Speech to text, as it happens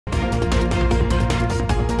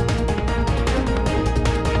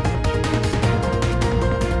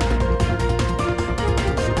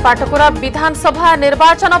पाटकुरा विधानसभा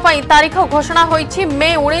निर्वाचन पर तारीख घोषणा होईछि मे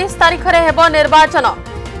 19 तारीख रे हेबो निर्वाचन।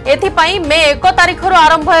 एथिपाई मे 1 तारीख रु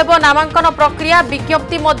आरंभ हेबो नामांकन प्रक्रिया।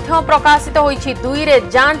 विज्ञप्ति मध्य प्रकाशित होईछि। 2 रे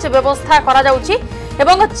जांच व्यवस्था करा जाउछि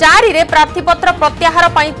एवं 4 रे प्रार्थीपत्र प्रत्याहार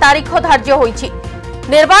पई तारीख धार्य होईछि।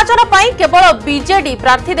 निर्वाचन पई केवल बीजेडी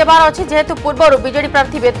प्रार्थी देबार अछि। जेहेतु पूर्व बीजेडी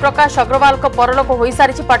प्रार्थी वेद प्रकाश अग्रवाल को परलोक होई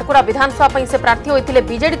सारिछि। पाटकुरा विधानसभा पई से प्रार्थी होइथिले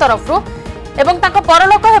बीजेडी तरफरु एवं ताको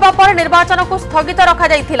परलोक हेबा पर निर्वाचन को स्थगित रखा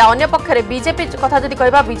जाइथिला। अन्य पक्षरे बीजेपी कथा जदि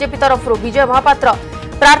कहबा बीजेपी तरफरु विजय महापात्र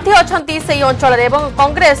प्रार्थी अछंती सेही अंचल रे एवं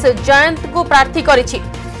कांग्रेस जयंत को प्रार्थी करिछि।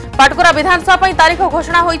 पाटकुरा विधानसभा पई तारीख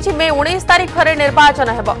घोषणा होईछि। मे 19 तारीख रे निर्वाचन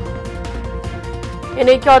हेबो।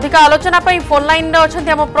 एने के अधिक आलोचना पई फोन लाइन रे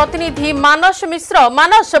अछंती हम प्रतिनिधि मानस मिश्र।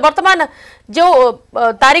 मानस वर्तमान जो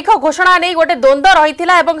तारीख घोषणा नहीं गोटे द्वंद्व रही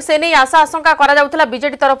एवं से नहीं आशा आशंका करा जाउथला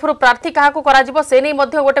बीजेडी तरफरु प्रार्थी काहा को करा जिवो से नहीं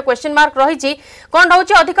मध्ये गोटे क्वेश्चन मार्क रही कोन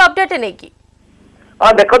होची अधिक अपडेट नहीं की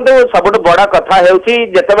देखंतु सबुठ बड़ा कथा हेउची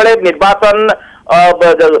जेतेबेले निर्वाचन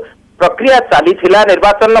प्रक्रिया चली थिला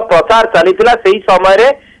निर्वाचन प्रचार चली थिला सेही समय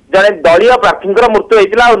रे जने दलीय प्रार्थींकर मृत्यु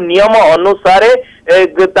होइतिला और नियम अनुसार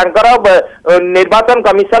निर्वाचन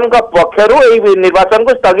कमिशन का पक्षरु एई निर्वाचन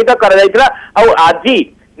को स्थगित करा जाइतिला और आजी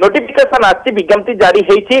नोटिफिकेशन आछि विज्ञप्ति जारी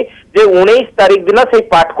हेछि जे 19 तारीख दिन से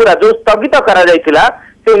पाटकुरा जो स्थगित करा जाइतिला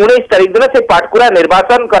से 19 तारीख दिन से पाटकुरा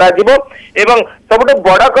निर्वाचन करा जिवो। एवं सबुठ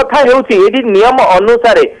बड़ कथा हेउछि एडी नियम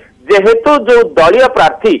अनुसार जेहेतु जो दलीय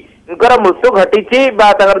प्रार्थी मृत्यु घटी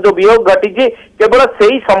बा जो वियोग घटी केवल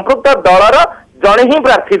से संपुक्त दलर जड़े ही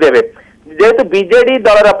प्रार्थी देवे। जेहेतु बीजेडी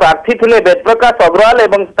दलर प्रार्थी थे वेद प्रकाश अग्रवाल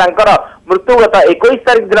एवं मृत्यु गत 21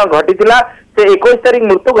 तारीख दिन घटी से 21 तारीख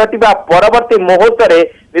मृत्यु घटवा परवर्ती मुहूर्त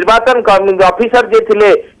निर्वाचन ऑफिसर जे थिले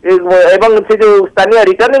एवं से जो स्थानीय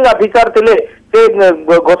रिटर्निंग ऑफिसर थिले से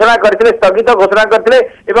घोषणा करथिले स्थगित घोषणा करथिले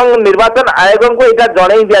एवं निर्वाचन आयोग को एटा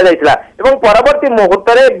जणाई दिया जायतिला एवं परवर्ती मुहूर्त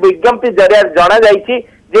रे विज्ञप्ति जरिया जणा जायछि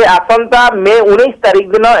जे आसंता मे 19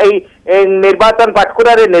 तारीख दिन ए निर्वाचन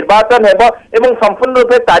पाटकुरा रे निर्वाचन हेबो एवं संपूर्ण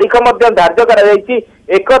रूपे तारीख मध्य धार्य करा जायछि।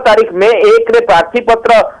 1 तारीख मे 1 रे प्रार्थी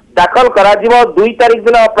पत्र दाखल करा जिवो। 2 तारीख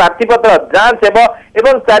दिन प्रार्थी पत्र जांच हेबो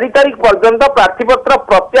एवं 4 तारीख पर्यंत प्रार्थी पत्र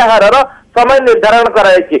प्रत्याहार समय निर्धारण करा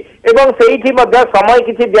जायछि एवं सेहिठी मध्य समय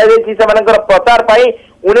किछि दिया जायछि सेमानकर प्रचार पई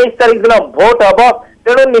 19 तारीख दिन भोट हबो।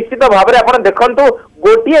 तेणु निश्चित भाव आपण देखंतु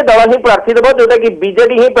गोटिए दल ही प्रार्थी देबो जोटा कि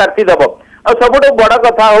बीजेडी ही प्रार्थी देबो। और सबुठ बड़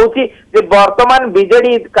कथा होउची जे वर्तमान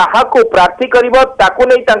बीजेडी काहा को प्रार्थी करिवो ताकू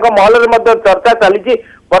नै तांको महल रे मध्य चर्चा चलीची।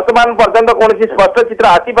 वर्तमान पर्यंत कोनसी स्पष्ट चित्र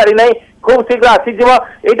आसी पारि नै खूब शीघ्र आसी जिवो।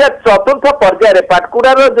 एटा चतुर्थ पर्याय रे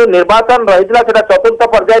पाटकुरा रो जो निर्वाचन रहितला सेटा चतुर्थ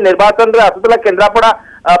पर्याय निर्वाचन रे आसुतला केन्द्रापड़ा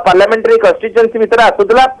पार्लियामेंट्री कन्स्टिट्युएंसी भितर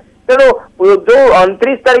आसुतला। तेणु जो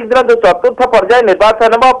 29 तारीख दिन जो चतुर्थ पर्याय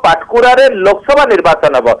निर्वाचन हम पाटकुरा रे लोकसभा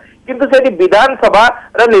निर्वाचन हम किंतु से विधानसभा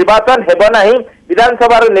निर्वाचन हेब नहीं।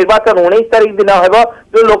 विधानसभा निर्वाचन 19 तारीख दिन हेब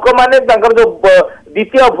जो लोक माने जो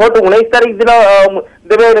द्वितीय भोट 19 तारीख दिन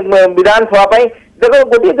देवे विधानसभा देखो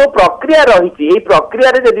गोटे जो प्रक्रिया रही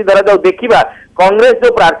प्रक्रिया जदि धरा जाऊ देखा कांग्रेस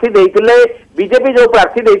जो प्रार्थी देइथिले बीजेपी जो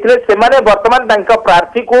प्रार्थी देइथिले सेमाने वर्तमान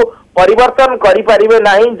प्रार्थी को परिवर्तन करि परिबे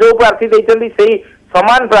नाही। जो प्रार्थी देइछन्ती सेही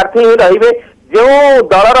समान प्रार्थी ही रहिबे। जो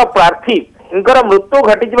दलर प्रार्थी इनकर मृत्यु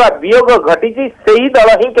घटी वियोग घटी सेही दल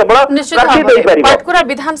ही केवल प्रार्थी देई परिबो। पाटकुरा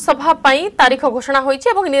विधानसभा पई तारीख घोषणा होईछि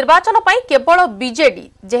एवं निर्वाचन पई केवल बीजेडी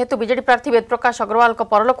जेहेतु बीजेडी प्रार्थी वेद प्रकाश अग्रवाल को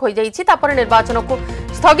परलोक होई जाईछि तापर निर्वाचन को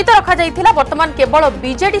स्थगित रखा जाइथिला। वर्तमान केवल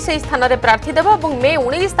बीजेडी से स्थान रे प्रार्थी देबो एवं मे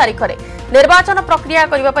 19 तारीख रे निर्वाचन प्रक्रिया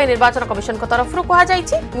करबा पई निर्वाचन कमिशन को तरफरु कहा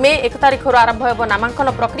जाईछि। मे 1 तारीख रु आरंभ हेबो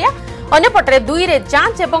नामांकन प्रक्रिया। अन्य पटरे 2 रे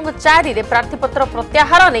जांच एवं 4 रे प्रार्थीपत्र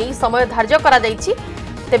प्रत्याहार नै समय धार्य करा जाईछि।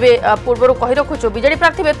 तेबे पूर्वरु कहि रखुछु बीजेडी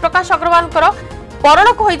प्रार्थी वेद प्रकाश अग्रवाल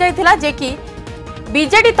परलोक हो जाइथिला जे कि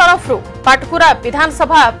बीजेडी तरफरु पाटकुरा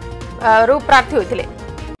विधानसभा रु प्रार्थी होइथिले।